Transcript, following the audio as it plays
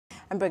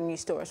And bringing you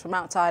stories from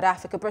outside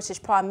Africa,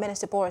 British Prime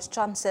Minister Boris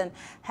Johnson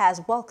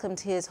has welcomed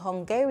his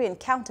Hungarian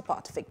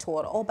counterpart Viktor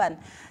Orban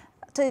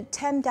to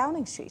 10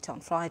 Downing Street on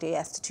Friday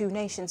as the two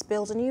nations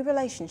build a new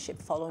relationship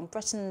following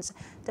Britain's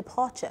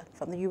departure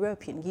from the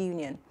European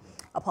Union.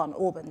 Upon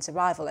Orban's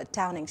arrival at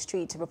Downing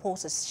Street,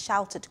 reporters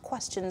shouted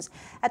questions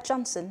at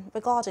Johnson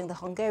regarding the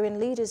Hungarian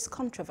leader's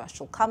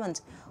controversial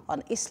comment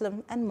on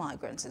Islam and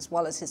migrants, as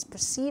well as his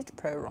perceived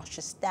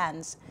pro-Russia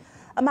stance.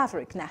 A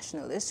maverick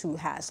nationalist who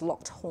has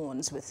locked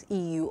horns with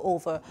EU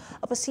over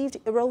a perceived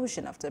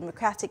erosion of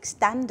democratic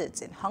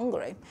standards in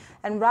Hungary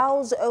and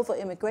rows over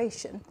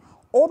immigration,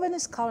 Orban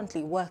is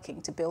currently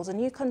working to build a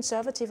new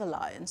conservative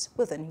alliance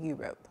within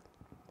Europe.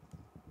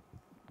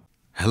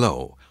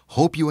 Hello,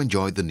 hope you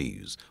enjoyed the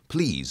news.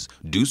 Please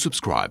do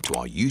subscribe to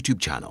our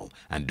YouTube channel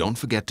and don't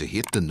forget to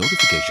hit the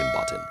notification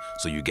button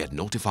so you get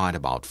notified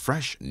about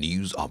fresh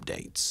news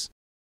updates.